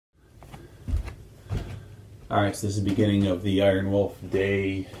Alright, so this is the beginning of the Iron Wolf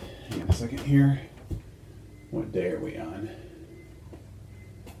day. Hang on a second here. What day are we on?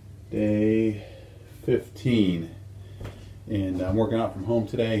 Day 15. And I'm working out from home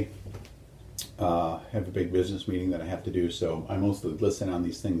today. Have a big business meeting that I have to do, so I mostly listen on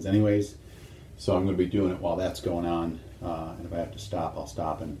these things anyways. So I'm going to be doing it while that's going on. And if I have to stop, I'll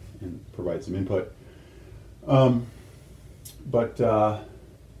stop and provide some input. But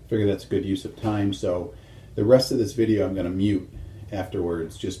figure that's a good use of time. So the rest of this video I'm going to mute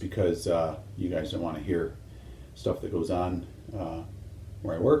afterwards, just because you guys don't want to hear stuff that goes on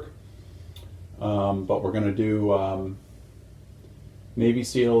where I work. But we're going to do Navy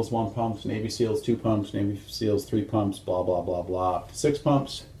SEALs 1 pumps, Navy SEALs 2 pumps, Navy SEALs 3 pumps, blah blah blah blah, 6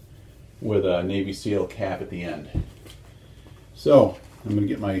 pumps with a Navy SEAL cap at the end. So I'm going to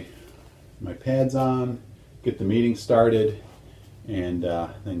get my pads on, get the meeting started, and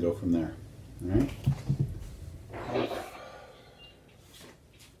then go from there. All right.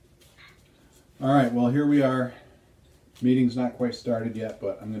 All right. Well, here we are. Meeting's not quite started yet,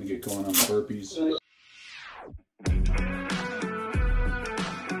 but I'm going to get going on the burpees.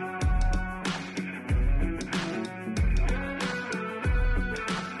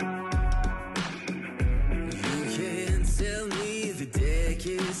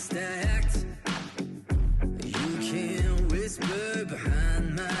 Stacked. You can whisper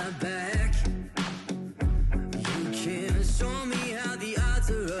behind my back. You can show me how the odds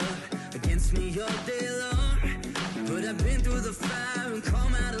are up against me all day long. But I've been through the fire and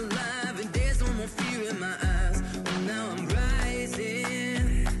come out alive, and there's no more fear in my eyes. Oh, now I'm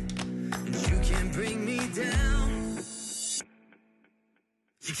rising, and you can't bring me down.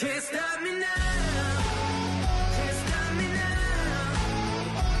 You can't stop me now.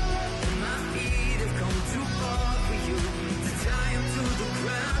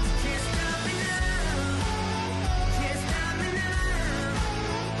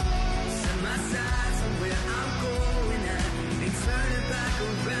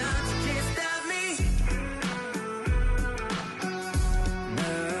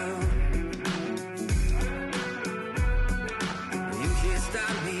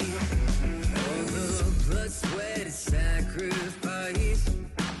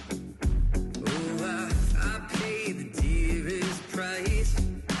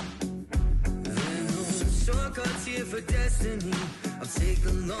 For destiny, I'll take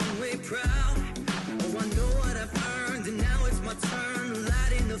the long way proud. Oh, I know what I've earned, and now it's my turn.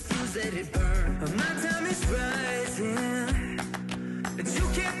 Lighting the fuse, let it burn. My time is rising, and you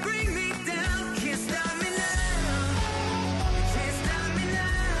can't bring me down. Can't stop me now. You can't stop me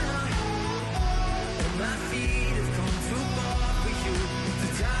now. Oh, my feet have come too far for you to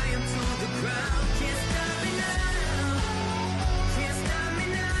tie them to the ground. Can't stop me now. Can't stop me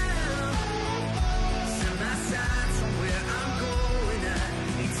now. Set my side.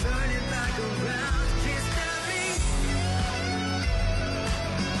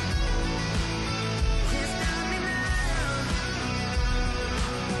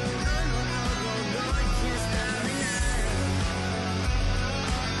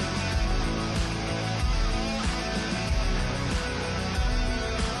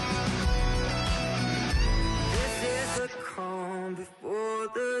 Before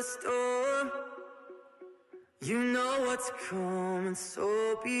the storm, you know what's coming,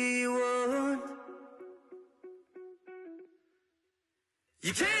 so be warned.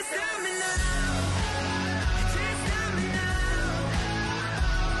 You can't stop me now. You can't stop me now.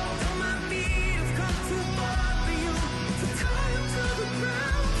 Though my feet have come too far for you to tie them to the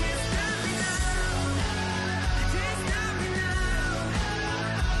ground. Can't stop me now. You can't stop me now.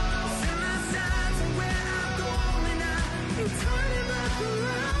 Set my sights on where I'm going now. You turn it back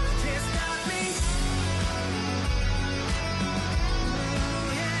around. Can't stop me. Oh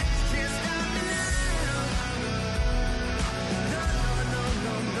yeah, can't stop me now. No, no, no,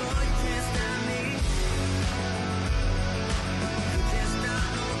 no, no.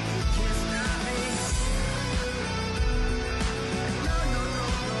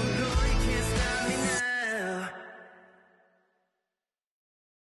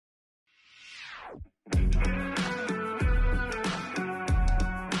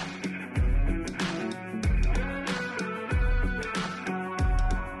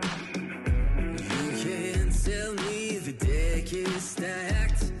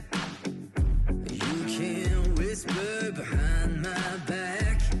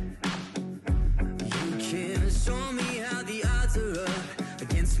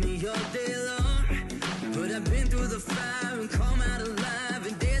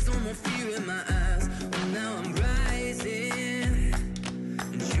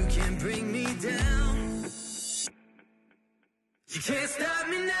 You can't stop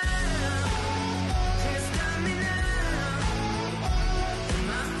me now. Can't stop me now. And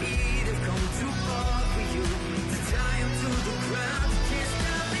my feet have come too far for you to tie them to the ground. You can't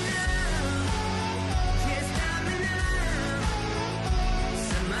stop me now. Can't stop me now.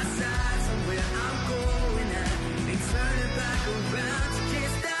 Set my sights on where I'm going at. Ain't turning back around. You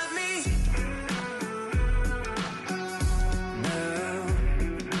can't stop me.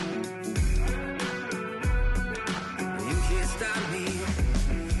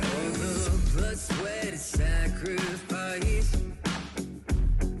 Sweat and sacrifice.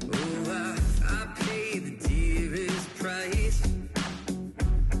 Oh, I paid the dearest price.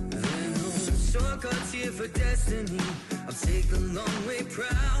 And no shortcuts here for destiny. I'll take the long way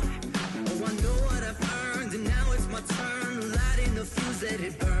proud. Oh, I know what I've earned, and now it's my turn. Lighting the fuse, let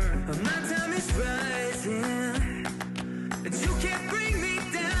it burn. My time is rising, and you can't bring me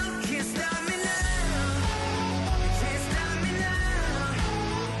down. Can't stop me now. Can't stop me now.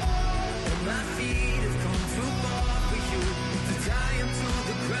 My feet have come too far for you to tie them to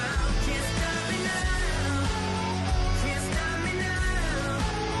the ground. Can't stop me now. Can't stop me now.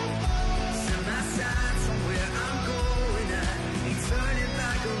 Set my sights on where I'm going at. Ain't turning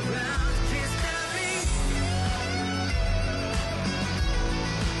back around. Can't stop me.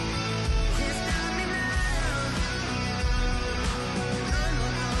 Can't stop me now. No, no,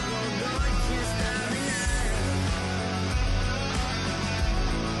 no, no, no. You can't stop me now.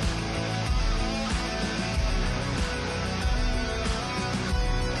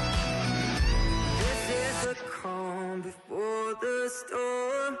 The calm before the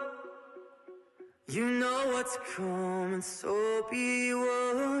storm. You know what's coming, so be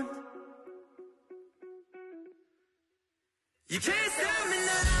warned. You can't stop me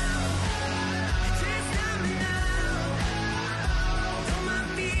now. You can't stop me now. Though my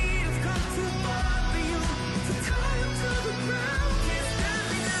feet have come too far for you to tie them to the ground. Can't stop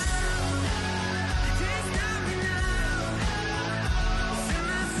me now. You can't stop me now. Set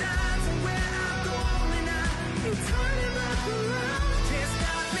my sights on where I'm going at. Ain't turning back around. Can't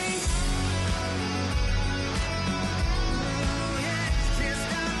stop me. Oh yeah, you can't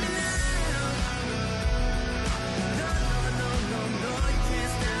stop me now. No, no, no, no, no, you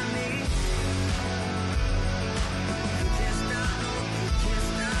can't stop me. You can't stop, no, you can't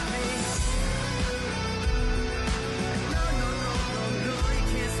stop me. No, no, no, no, no, you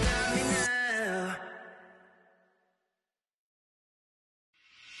can't stop me now.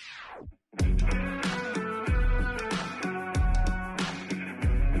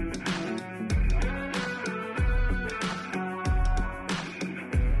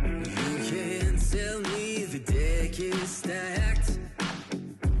 You can't tell me the deck is stacked.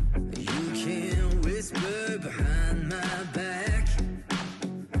 You can't whisper behind my back.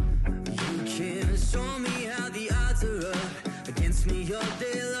 You can't show me how the odds are up against me all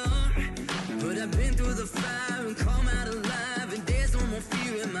day long. But I've been through the fire and come out alive, and there's no more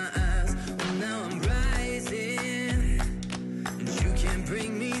fear in my eyes. Oh, now I'm rising, and you can't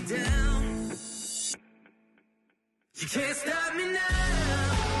bring me down. You can't stop me now.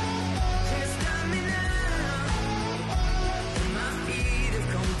 Can't stop me now. And my feet have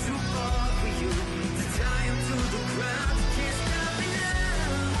come too far for you to tie them to the ground. You can't stop me now.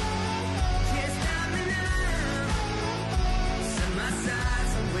 Can't stop me now. Set my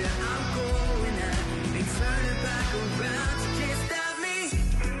sights on where I'm going at. Ain't turning back around. You can't stop me.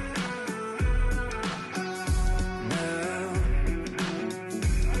 No.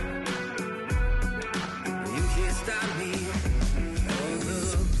 You can't stop me. All the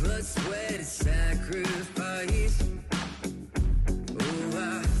blood, sweat, and sacrifice.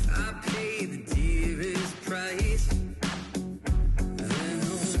 Oh, I paid the dearest price. And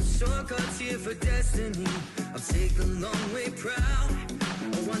no shortcuts here for destiny. I'll take the long way proud.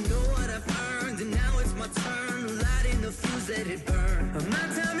 Oh, I know what I've earned, and now it's my turn. Lighting the fuse, let it burn. My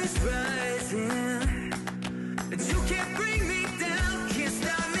time is rising, and you can't bring me down. Can't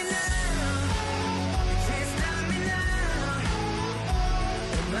stop me now. Can't stop me now.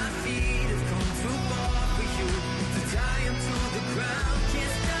 My feet have come too far for you to tie them to the ground.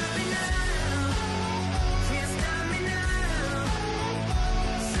 Can't stop me now. Can't stop me now.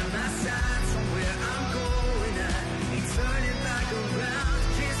 Set my sights on where I'm going at. Ain't turning back around.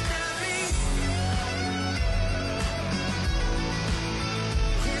 Can't stop me.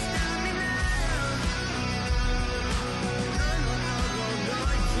 Can't stop me now. No, no,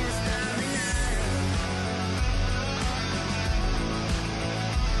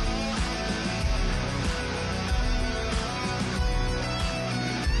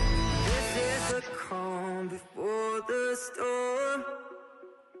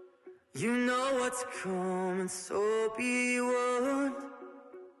 You know what's coming, so be warned.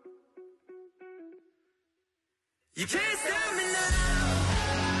 You can't stop me now.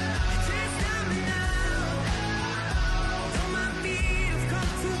 You can't stop me now. Though my feet have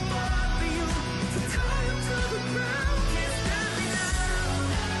come too far for you to tie up to the ground. Can't stop me now.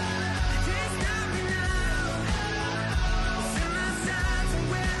 You can't stop me now. Set my sights on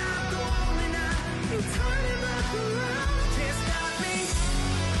where I'm going now. You're turning back around. Can't stop me.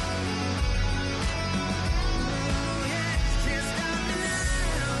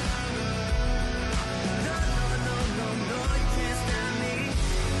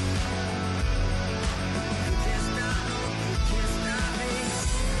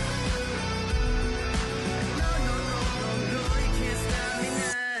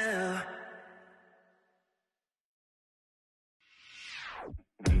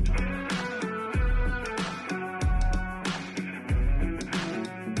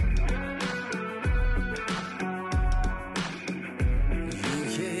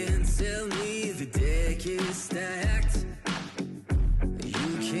 Stacked. You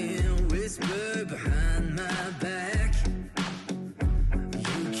can whisper behind my back.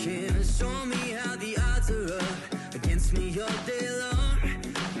 You can show me how the odds are up against me all day long.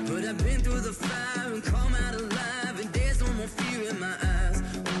 But I've been through the fire and come out alive, and there's no more fear in my eyes.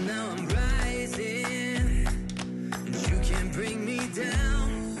 Oh, now I'm rising, and you can't bring me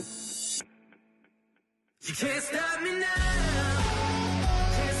down. You can't stop me now.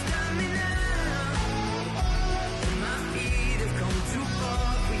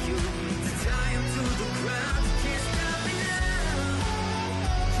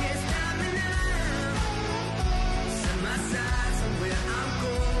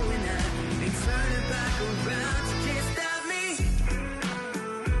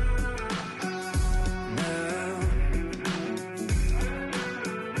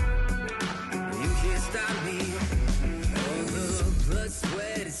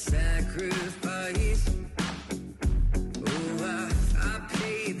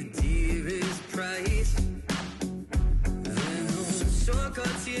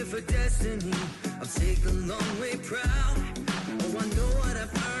 For destiny, I'll take the long way proud. Oh, I know what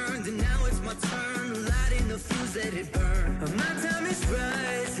I've earned, and now it's my turn. Lighting the fuse, let it burn. My time is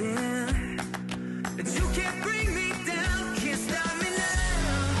rising, and you can't bring me down. Can't stop me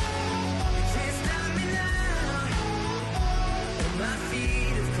now. You can't stop me now. Oh, my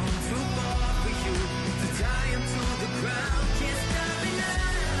feet have come too far for you to tie them to the ground. Can't stop me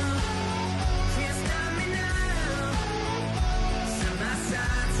now. Can't stop me now. Set my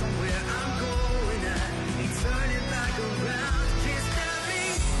sights. Turning back around, can't stop me.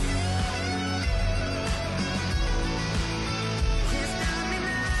 Can't stop me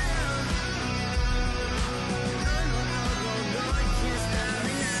now. No, no, no, no, no, you can't stop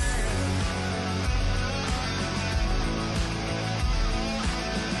me now.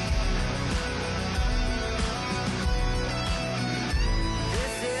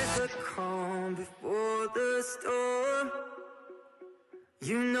 This is the calm before the storm.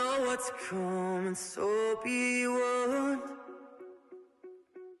 You know what's coming, so be warned.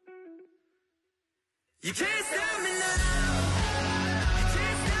 You can't stop me now. You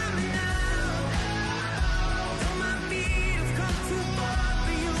can't stop me now. Though my feet have come too far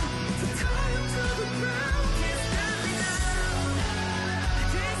for you to tie up to the ground. Can't stop me now. You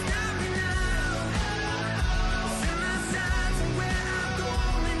can't stop me now. Set my sights on where I'm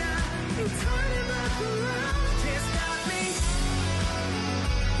going now. You're turning back around. Can't stop me.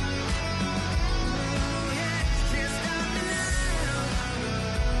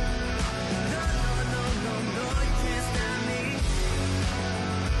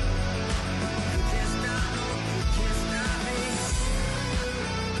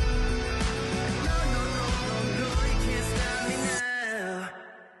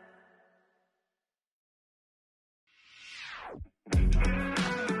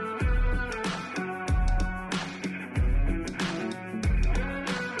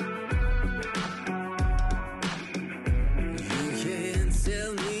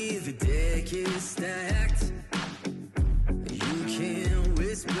 Stacked. You can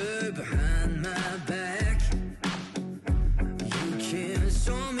whisper behind my back. You can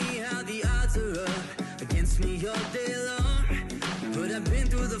show me how the odds are up against me all day long. But I've been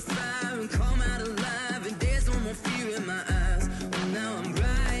through the fire and come out alive, and there's no more fear in my eyes. Oh, now I'm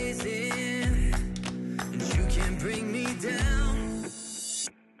rising, and you can't bring me down.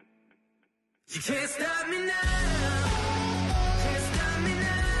 You can't stop me now. Can't stop me now.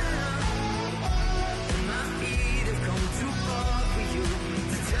 Too far for you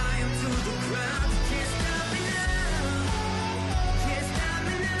to tie him to the ground. Can't stop me now. Can't stop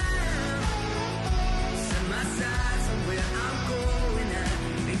me now.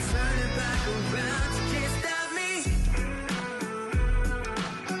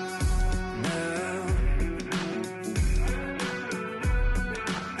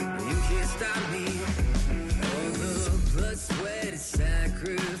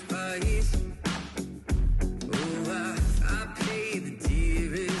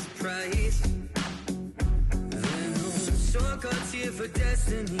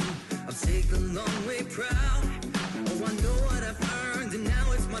 destiny. I'll take the long way proud. Oh, I know what I've earned, and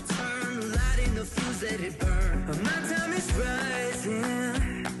now it's my turn. Lighting the fuse, let it burn. My time is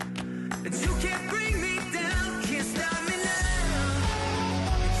rising, and you can't bring me down. Can't stop me now.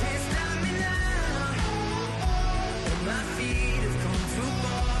 Can't stop me now. My feet have come too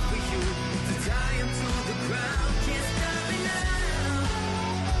far for you to tie them to the ground. Can't stop me now.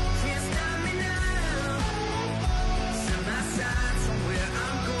 Can't stop me now. Set my sights on where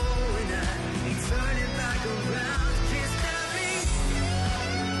I'm going. I ain't turning back around. Can't stop me.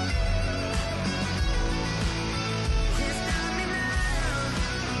 Can't stop me now.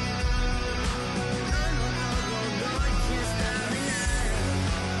 No, no, no, no, no, you can't stop me now.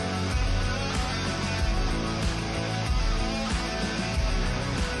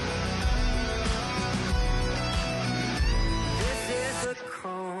 This is the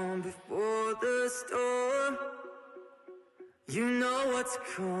calm before the storm. You know what's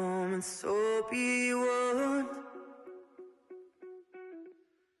coming, so be warned.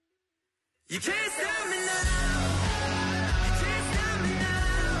 You can't stop me now. You can't stop me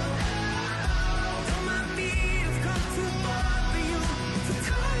now. Though my feet have come too far for you to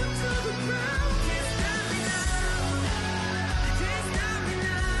tie them to the ground. Can't stop me now. You can't stop me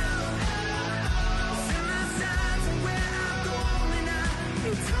now. Set my sights on where I'm going. I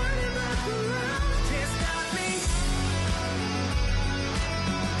ain't turning back around. Can't stop me.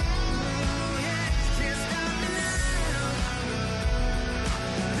 Oh yeah, you can't stop me now.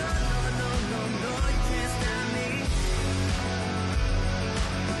 No, no, no, no, no, you can't stop me.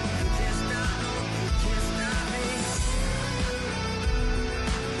 You can't stop, no, you can't stop me.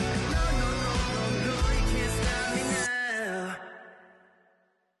 No, no, no, no, no, you can't stop me now.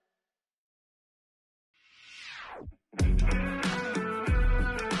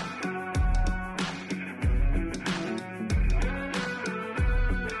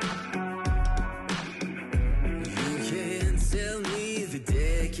 You can't tell me the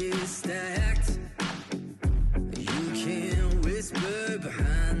deck is stacked. You can't whisper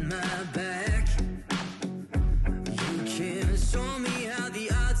behind my back. You can't show me how the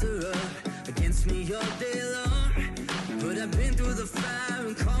odds are up against me all day long. But I've been through the fire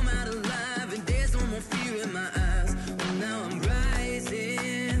and come out alive, and there's no more fear in my eyes. Oh, now I'm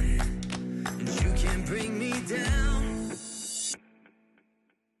rising, and you can't bring me down.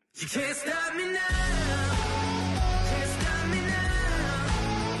 You can't stop me now. Can't stop me now.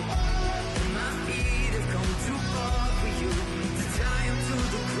 And my feet have come too far for you to tie them to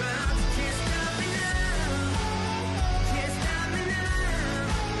the ground. You can't stop me now. Can't stop me now.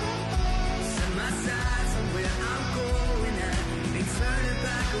 Set my sights on where I'm going. I ain't turning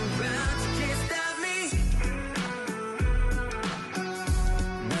back around. You can't stop me.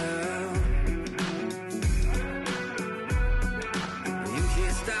 No. You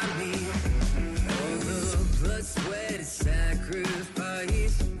can't stop me. All the blood, sweat, and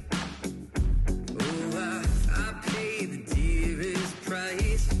sacrifice. Oh, I paid the dearest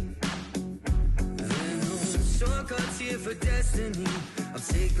price. There no shortcuts here for destiny. I'll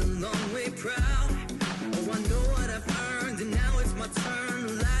take the long way proud. Oh, I know what I've earned, and now it's my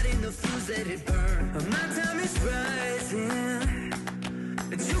turn. Lighting the fuse, let it burn. My time is rising,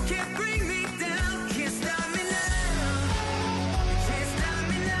 and you can't bring me down. Can't stop me now. Can't stop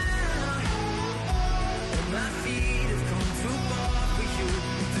me now. My feet have come too far for you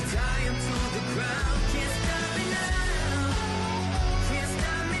to tie them to the ground. Can't stop me now. Can't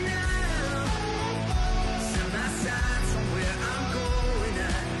stop me now. Set my sights on where I'm going.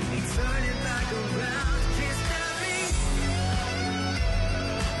 I ain't turning back around. Can't stop me.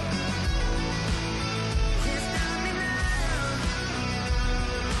 Can't stop me now.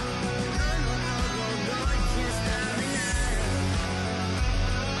 No, no, no, no, no, you can't stop me now.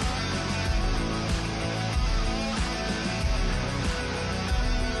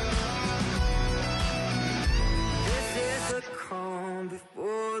 This is the calm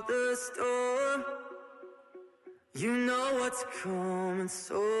before the storm. You know what's coming,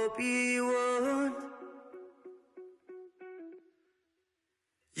 so be warned.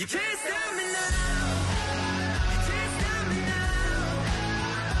 You can't stop me now. You can't stop me now.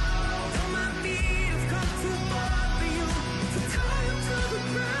 Though my feet have come too far for you to tie them to the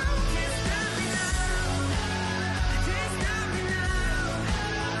ground. Can't stop me now. You can't stop me now.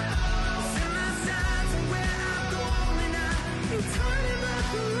 Set my sights on where I'm going. I ain't turning back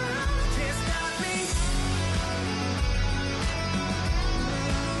around. Can't stop me.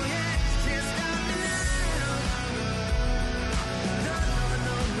 Oh yeah, you can't stop me now. No, no,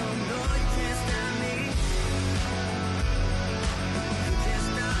 no, no, no, you can't stop me. You can't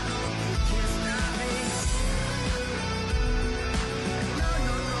stop, no, you can't stop me. No,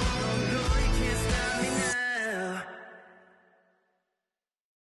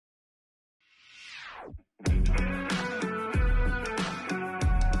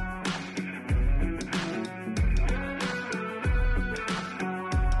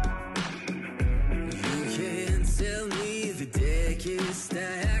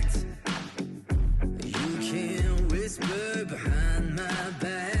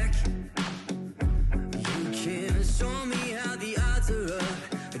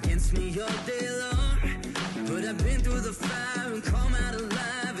 against me all day long. But I've been through the fire and come out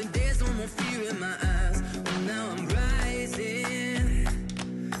alive, and there's no more fear in my eyes. Oh, now I'm rising,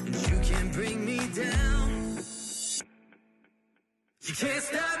 and you can't bring me down. You can't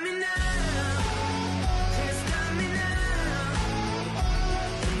stop me now. Can't stop me now.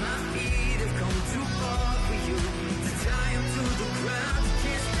 And my feet have come too far for you to tie them to the ground. You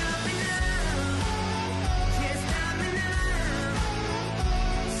can't stop me now. Can't stop me now.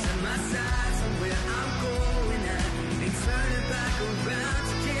 Set my sights on where I'm going at, and turn it back around.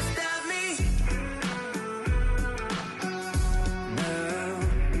 You can't stop me now.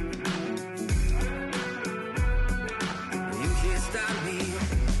 You can't stop me.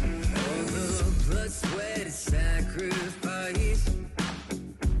 All the blood, sweat, and sacrifice.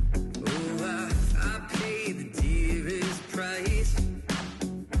 Oh, I paid the dearest price.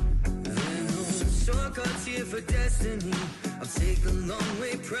 And no shortcuts here for destiny. I'll take the long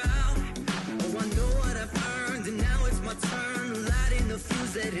way proud. Oh, I know what I've earned, and now it's my turn. Lighting the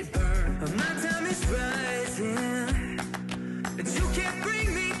fuse, let it burn. My time is rising, and you can't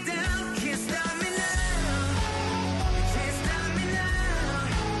bring me down. Can't stop me now. You can't stop me now.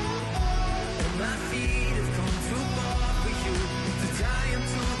 And my feet have come too far for you to tie them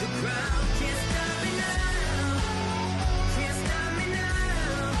to the ground. Can't stop me now. Can't stop me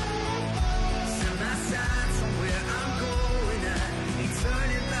now. Set my sights on where I'm going at, and turn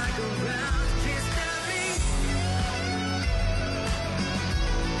it back around. Can't stop me.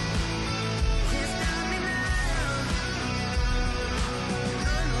 Can't stop me now.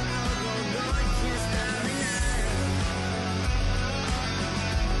 No, no, no, no, no, you can't stop me now.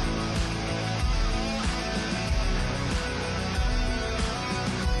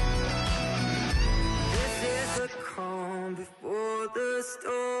 This is the calm before the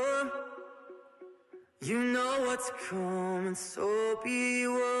storm. You know what's coming, so be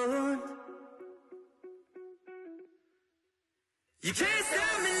warned. You can't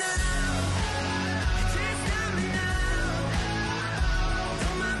stop me now. You can't stop me now.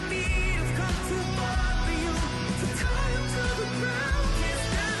 Though my feet have come too far for you to tie them to the ground. Can't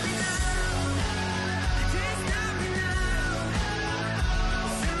stop me now. You can't stop me now.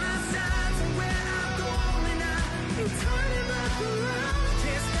 Set my sights on where I'm going at, and turn it back around.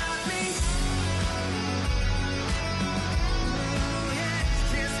 Can't stop me. Oh yeah, you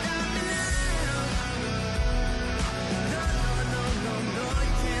can't stop me now. No, no, no, no, no,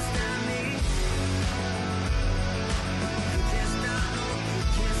 you can't stop me. You can't stop, no, you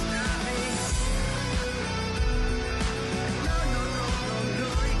can't stop me. No, no, no, no, no,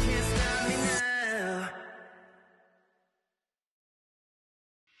 you can't stop me now.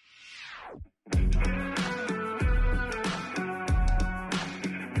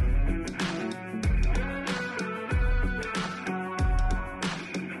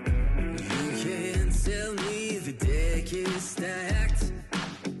 You can't tell me the deck is stacked.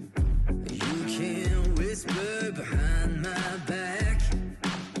 You can't whisper behind my back.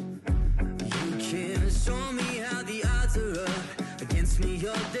 You can't show me how the odds are up against me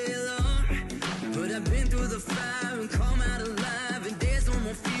all day long. But I've been through the fire and come out alive, and there's no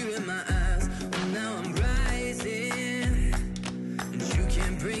more fear in my eyes. Oh, now I'm rising, and you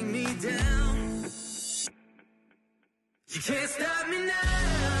can't bring me down. You can't stop me now.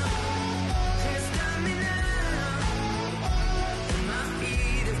 Can't stop me now. And my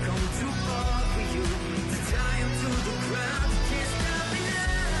feet have come too far for you to tie them to the ground. You can't stop me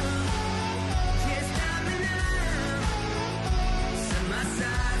now. Can't stop me now. Set my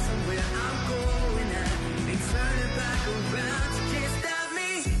sights on where I'm going at, and turn it back around. You can't stop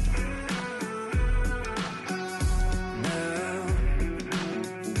me now.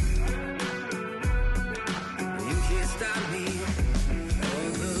 You can't stop me. All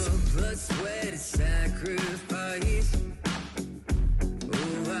the blood, sweat, and sacrifice.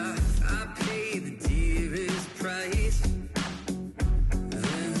 Oh, I paid the dearest price.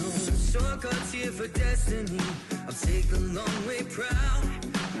 There no shortcuts here for destiny. I'll take the long way proud.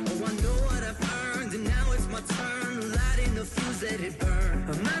 Oh, I know what I've earned, and now it's my turn. Lighting the fuse, let it burn.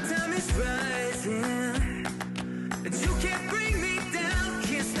 My time is rising, and you can't bring me down.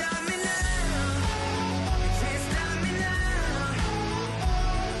 Can't stop me now. You can't stop me now.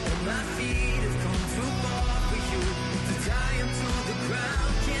 And my feet have come too far for you to tie them to the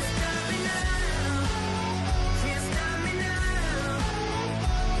ground. Can't stop me now. Can't stop me now.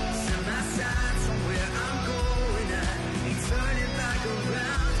 Set my sights on where I'm going at, and turn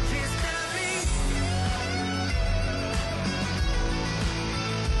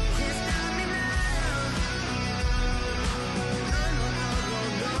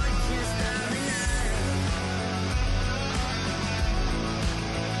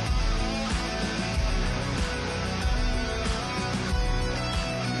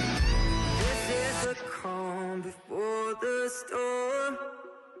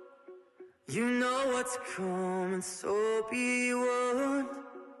You know what's coming, so be warned.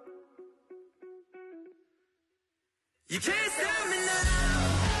 You can't stop me now.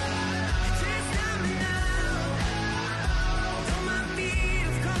 You can't stop me now. Though my feet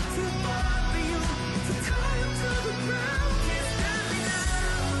have come too far for you to tie up to the ground. Can't stop me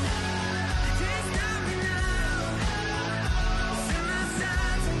now. You can't stop me now. Set my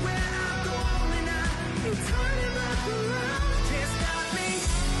sights on where I'm going now. You turn it back around. Can't stop me.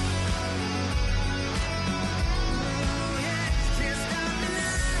 Oh yeah, can't stop me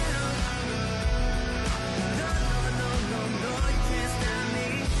now. No, no, no, no, no, you can't stop me.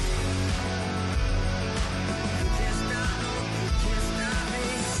 You can't stop, no, you can't stop me.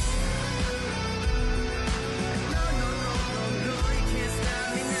 No, no, no, no, no, you can't stop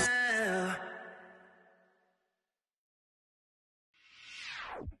me now.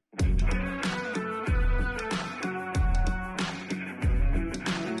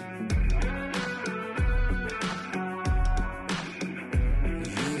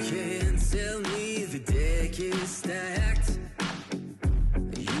 You can't tell me the deck is stacked.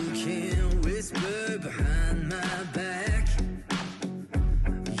 You can't whisper behind my back.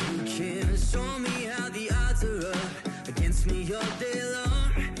 You can't show me how the odds are up against me all day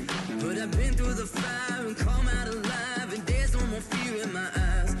long. But I've been through the fire and come out alive, and there's no more fear in my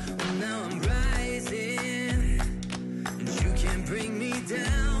eyes. Oh, now I'm rising, and you can't bring me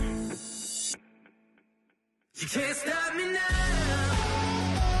down. You can't stop me now.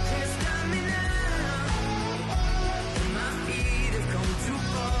 Can't stop me now. And my feet have come too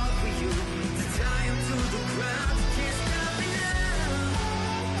far for you to tie them to the ground. You can't stop me now.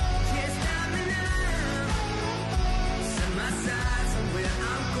 Can't stop me now. Set my sights on where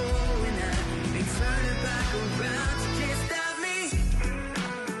I'm going at. They turn it back around. You can't stop me.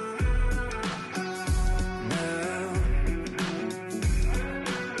 No.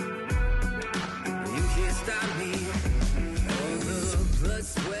 You can't stop me. All the blood,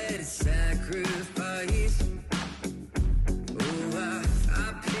 sweat, and sacrifice. Oh, I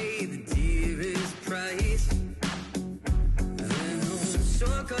paid the dearest price. There no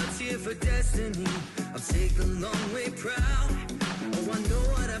shortcuts here for destiny. I'll take the long way proud. Oh, I know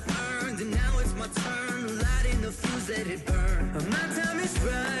what I've earned, and now it's my turn. Lighting the fuse, let it burn. My time is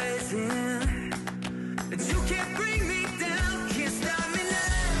rising, and you can't bring me down. Can't stop me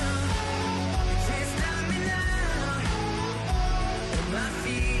now. Can't stop me now. My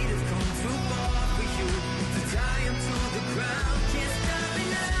feet have come too far for you to tie them to the ground. Can't stop me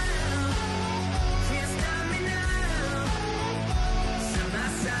now. Can't stop me now. Set my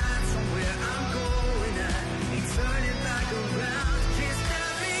sights on where I'm going at. Ain't turning back around. Can't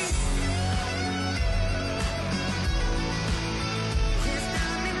stop me. Can't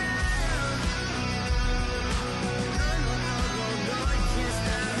stop me now. No, no, no, no, no, you can't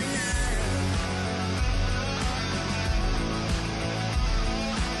stop me now.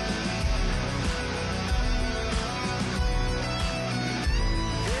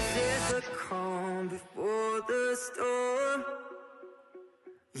 This is the calm before the storm.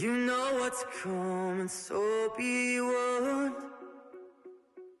 You know what's coming, so be warned.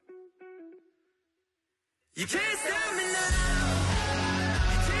 You can't stop me now.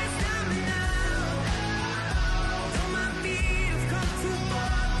 You can't stop me now. Though my feet have come too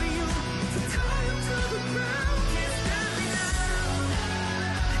far for you to tie them to the ground. Can't stop me now.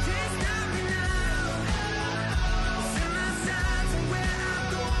 You can't stop me now. Set my sights on where I'm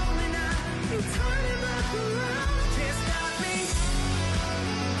going now. You turn it back around. Can't stop me.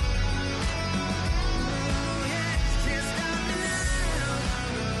 Oh yeah, can't stop me now.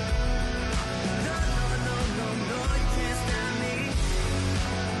 No, no, no, no, no, you can't stop me.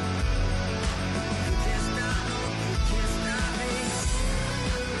 You can't stop, no, you can't stop me.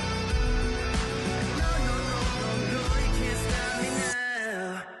 No, no, no, no, no, you can't stop me now.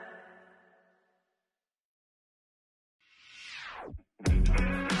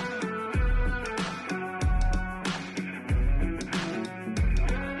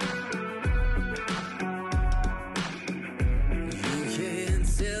 You can't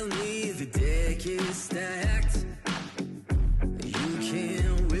tell me the deck is stacked. You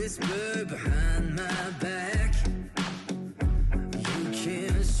can't whisper behind my back. You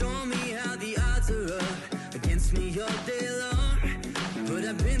can't show me how the odds are up against me all day long. But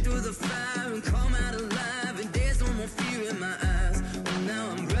I've been through the fire and come out alive, and there's no more fear in my eyes. Oh, now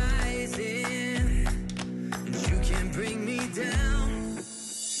I'm rising, and you can't bring me down.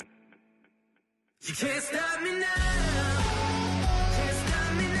 You can't stop me now. Can't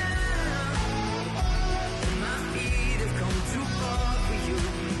stop me now. And my feet have come too far for you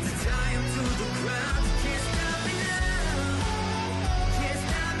to tie them to the ground. You can't stop me now. Can't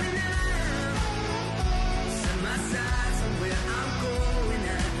stop me now.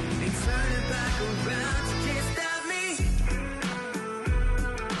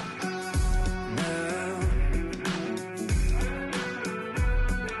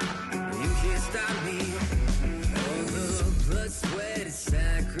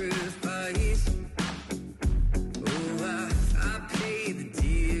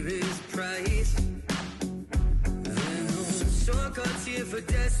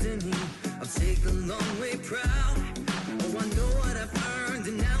 take the long way proud. Oh, I know what I've earned,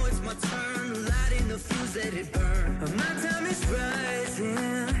 and now it's my turn. Lighting the fuse, let it burn. My time is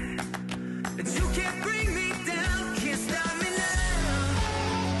rising, and you can't bring me down. Can't stop me now.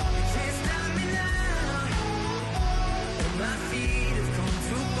 You can't stop me now. And my feet have come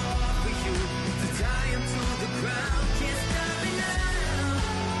too far for you to tie them to the ground. Can't stop me now.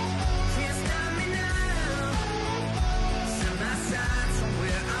 Can't stop me now. Set my sights on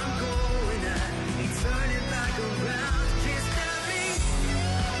where I'm going. I ain't turning back around. Can't stop me.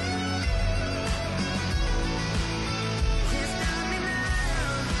 Can't stop me now.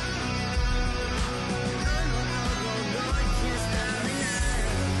 No, no, no, no, no, you can't stop me now.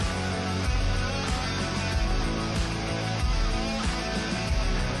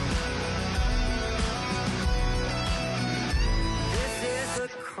 This is the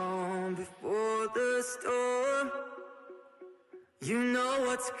calm before the storm. You know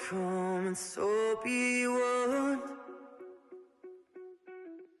what's coming, so be warned.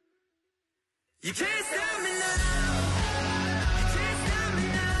 You can't stop me now. You can't stop me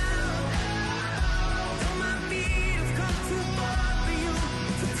now. Though my feet have come too far for you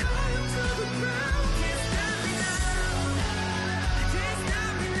to tie them to the ground. Can't stop me now. You can't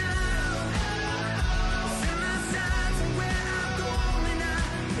stop me now. Set my sights on where I'm going. I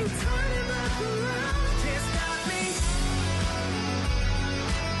ain't turning back around. Can't stop me.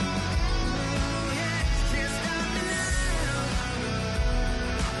 Oh yeah, you can't stop me now.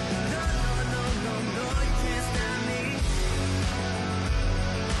 No, no, no, no, no, you can't stop me.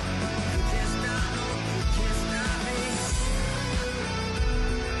 You can't stop, no, you can't stop me.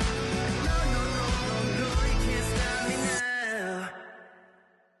 No, no, no, no, no, you can't stop me now.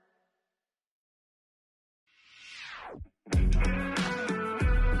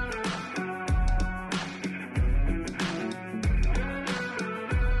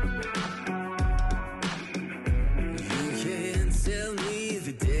 You can't tell me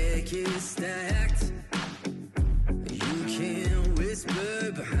the deck is stacked. You can't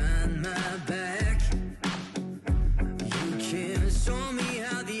whisper behind my back. You can't show me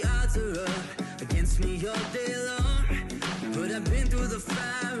how the odds are up against me all day long. But I've been through the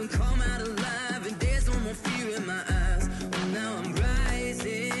fire and come out alive, and there's no more fear in my eyes. Oh, now I'm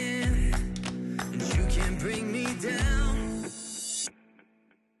rising, and you can't bring me down.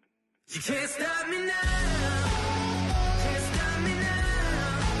 You can't stop me now. Can't stop me now.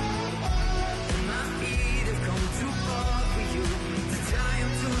 And my feet have come too far for you to tie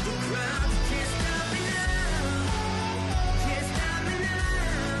them to the ground. You can't stop me now. Can't stop me now.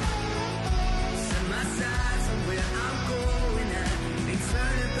 Set my sights on where I'm going. I ain't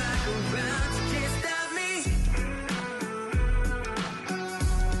turning back around. You can't stop me.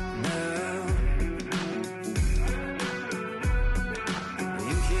 No.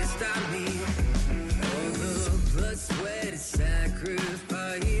 You can't stop me. All the blood, sweat, and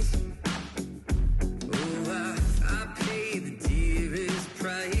sacrifice. Oh, I paid the dearest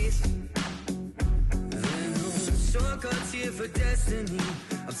price. There no shortcuts here for destiny.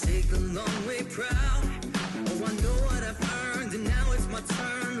 I'll take the long way proud. Oh, I know what I've earned, and now it's my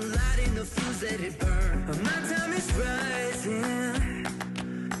turn. Lighting the fuse, let it burn. My time is rising,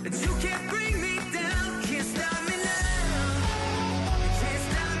 and you can't bring me down. Can't stop me now. You can't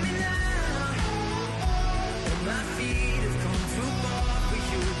stop me now. And my feet have come too far for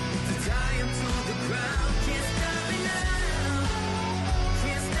you to tie them to the ground. Can't stop me now.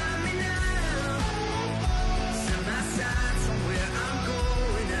 Can't stop me now. Set my sights on where I'm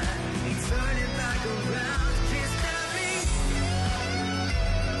going. I ain't turning back around. Can't stop me.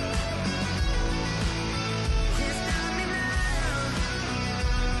 Can't stop me now.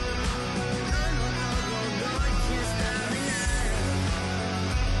 No, no, no, no, no, you can't stop me now.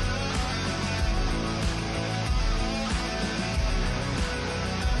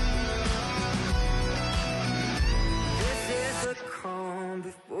 This is the calm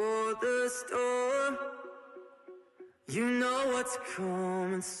before the storm. You know what's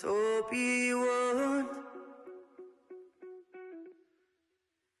coming, so be warned.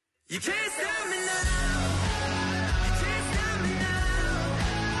 You can't stop me now. You can't stop me now.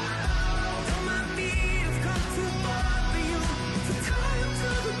 Though my feet have come too far for you to tie them to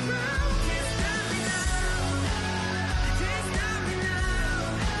the ground. Can't stop me now. You can't stop me now.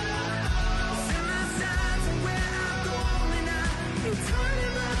 Set my sights on where I'm going. I ain't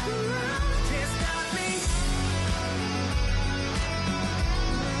turning back around. Can't stop me.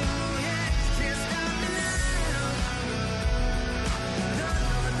 Oh yeah, you can't stop me now. No,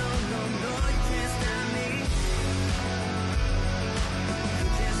 no, no, no, no, you can't stop me.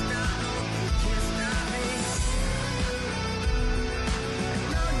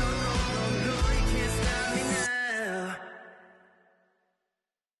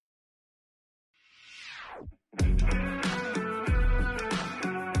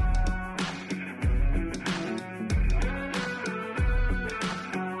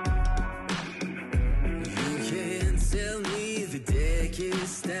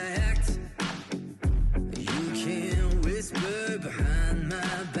 stacked. You can whisper behind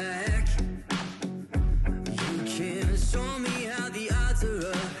my back. You can show me how the odds are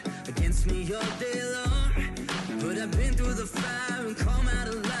up against me all day long. But I've been through the fire and come out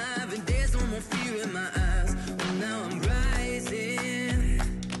alive, and there's no more fear in my eyes. Oh, now I'm rising,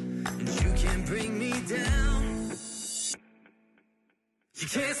 and you can't bring me down. You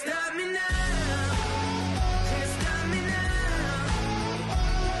can't stop me now.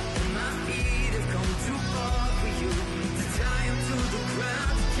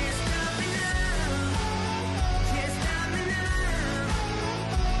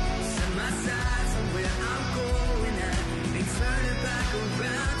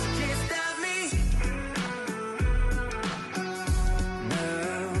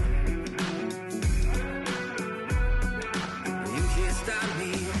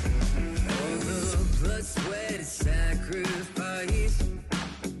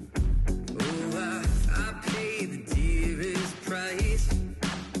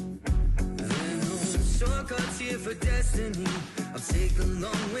 For destiny, I'll take the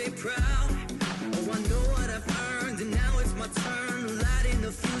long way proud. Oh, I know what I've earned, and now it's my turn, lighting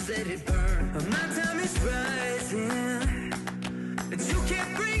the fuse, let it burn. My time is rising, and you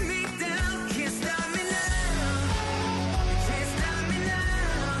can't bring me down. Can't stop me now. Can't stop me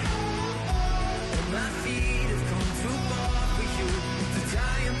now. My feet have come too far for you to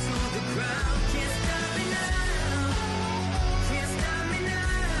tie them to the ground. Can't stop me now. Can't stop me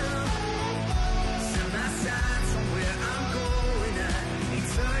now. Set my sights on where I'm going. I ain't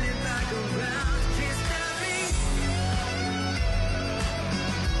turning back around. Can't stop me.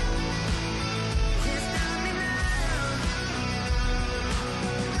 Can't stop me now.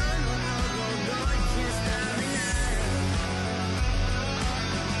 No, no, no, no, no, you can't stop me now.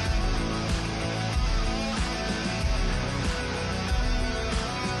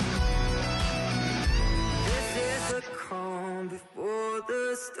 This is the calm before the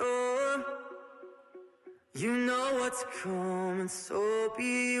storm. You know what's coming, so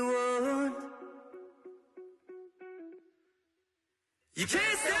be warned. You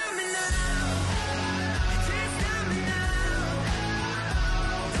can't stop me now. You can't stop me now.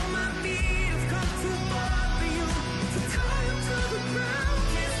 Though my feet have come too far for you to tie them to the ground.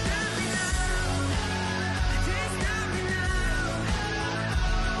 Can't stop me now. Can't stop me now.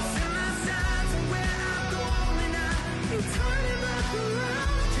 Set my sights on where I'm going. I ain't turning back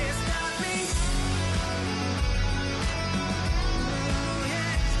around. Can't stop me.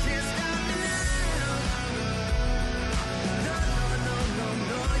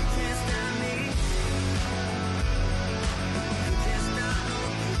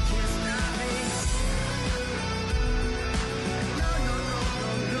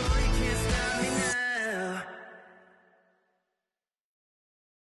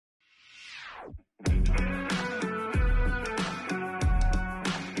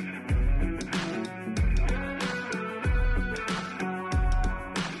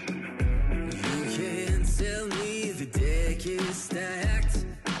 Stacked.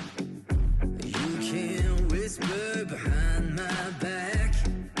 You can whisper behind my back.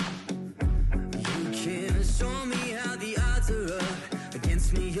 You can show me how the odds are up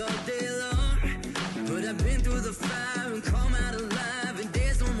against me all day long. But I've been through the fire and come out alive, and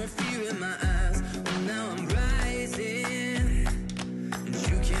there's no more fear in my eyes. Oh, now I'm rising, and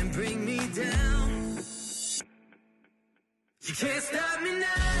you can't bring me down. You can't stop me now.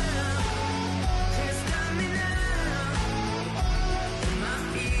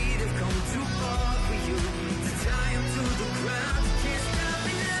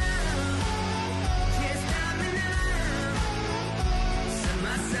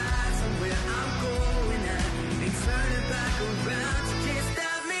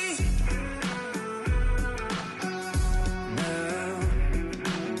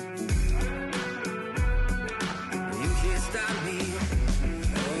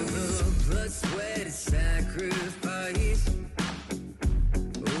 Sacrifice.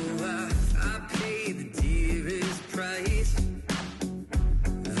 Oh, I paid the dearest price.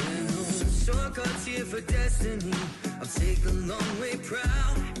 There no shortcuts here for destiny. I'll take the long way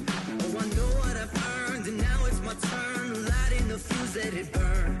proud. Oh, I know what I've earned, and now it's my turn, lighting the fuse, let it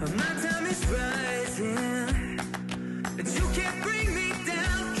burn. My time is rising, and you can't bring me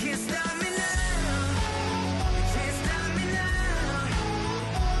down. Can't stop me now. Can't stop me now.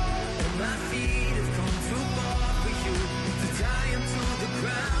 My feet have come too far for you to tie them to the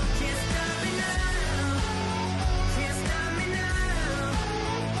ground. Can't stop me now. Can't stop me now.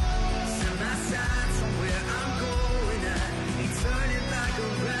 Set my sights on where I'm going. I ain't turning back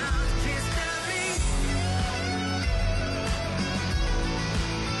around. Can't stop me.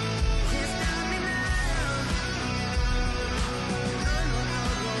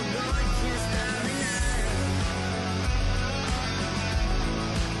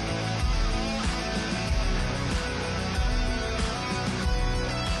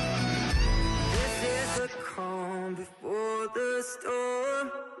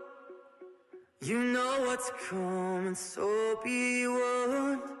 You know what's coming, so be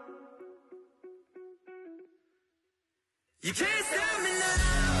warned. You can't stop me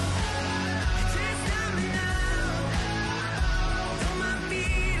now. You can't stop me now. Though my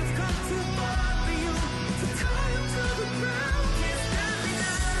feet have come too far for you to tie up to the ground. Can't stop me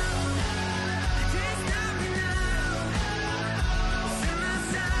now. You can't stop me now. Set my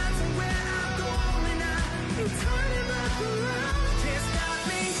sights on where I'm going now. Ain't turning back around. Can't stop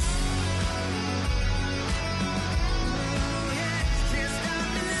me. Oh yeah, you can't stop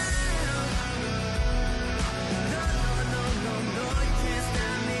me now. No, no, no, no, you can't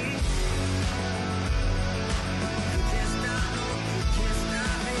stop me. You can't stop, no, you can't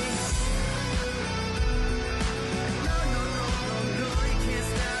stop me. No, no, no, no, no, you can't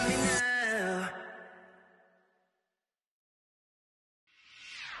stop me now.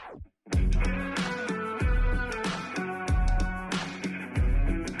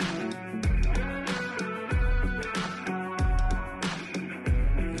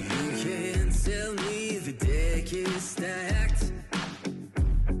 You can't tell me the deck is stacked.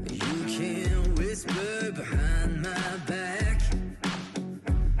 You can't whisper behind my back.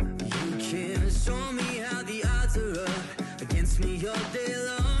 You can't show me how the odds are up against me all day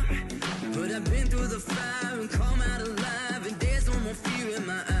long. But I've been through the fire and come out alive, and there's no more fear in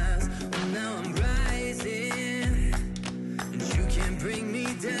my eyes. Oh, now I'm rising, and you can't bring me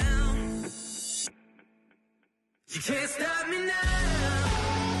down. You can't stop me now.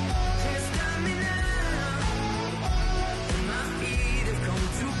 Can't stop me now. And my feet have come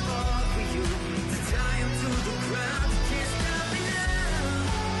too far for you to tie them to the ground. You can't stop me now.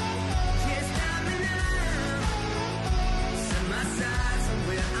 Can't stop me now. Set my sights on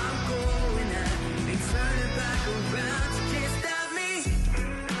where I'm going at. Ain't turning back around. You can't stop me.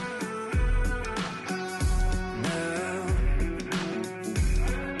 No.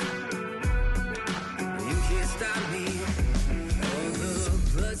 You can't stop me. All the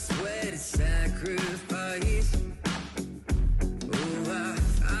blood, sweat, and sacrifice. Oh,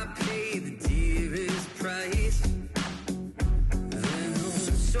 I paid the dearest price. There are no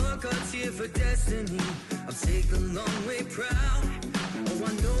shortcuts here for destiny. I'll take the long way proud. Oh, I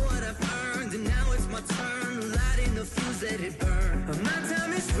know what I've earned, and now it's my turn. Lighting the fuse, let it burn. My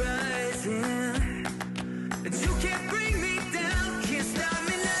time is rising, and you can't bring me down. Can't stop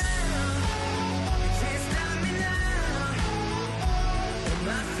me now. You can't stop me now.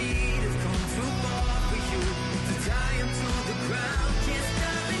 My feet have come too far for you to tie them to the ground. Can't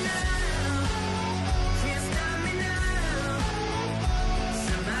stop me now. Can't stop me now.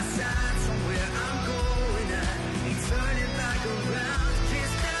 Set my sights on where I'm going at. Ain't turning back around.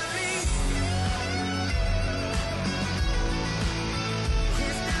 Can't stop me.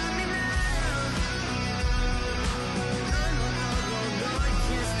 Can't stop me now. No, no, no, no, no, you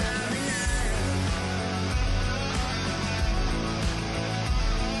can't stop me now.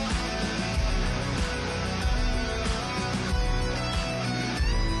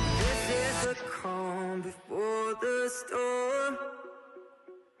 This is the calm before the storm.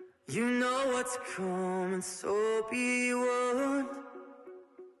 You know what's coming, so be warned.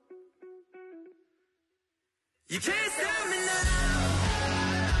 You can't stop me now.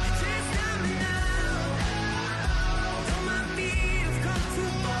 You can't stop me now. Though my feet have come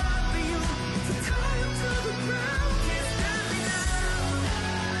too far for you to tie them to the ground. Can't stop me now.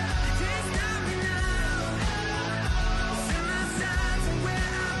 You can't stop me now. Set my sights on where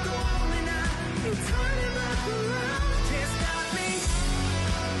I'm going now. Ain't turning back around. Can't stop me.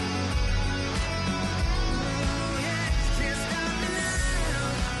 Oh yeah, you can't stop me now.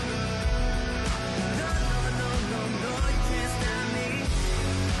 No, no, no, no, no, you can't stop me.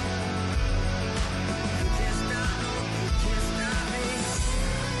 You can't stop, no, you can't stop me.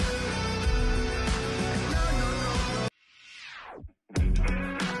 No, no, no, no.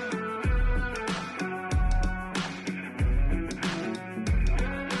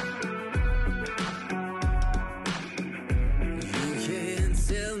 You can't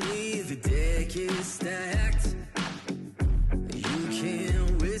tell me the deck is stacked. You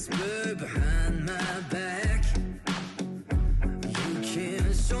can't whisper behind my back. You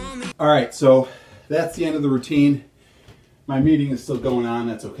can't show me. All right, so that's the end of the routine. My meeting is still going on,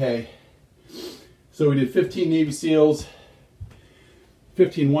 that's okay. So we did 15 Navy SEALs,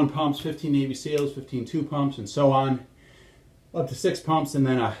 15 1 pumps, 15 Navy SEALs, 15 2 pumps, and so on. Up to 6 pumps and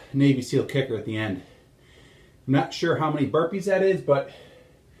then a Navy SEAL kicker at the end. I'm not sure how many burpees that is, but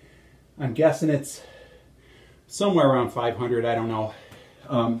I'm guessing it's somewhere around 500, I don't know.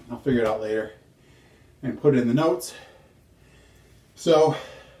 I'll figure it out later and put it in the notes. So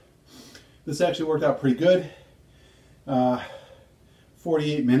this actually worked out pretty good.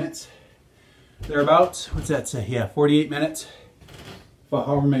 48 minutes. thereabouts. What's that say? Yeah, 48 minutes. For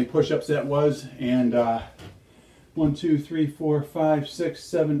however many push-ups that was. And 1, 2, 3, 4, 5, 6,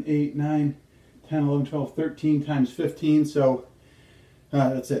 7, 8, 9, 10, 11, 12, 13 times 15. So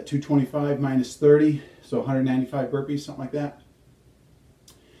that's at 225 minus 30. So 195 burpees, something like that.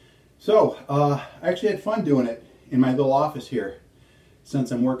 So I actually had fun doing it in my little office here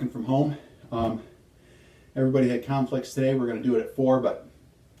since I'm working from home. Everybody had conflicts today. We're going to do it at 4, but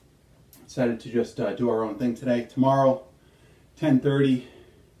decided to just do our own thing today. Tomorrow, 10:30,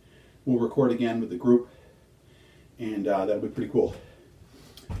 we'll record again with the group, and that'll be pretty cool.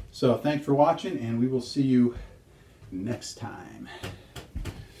 So thanks for watching, and we will see you next time.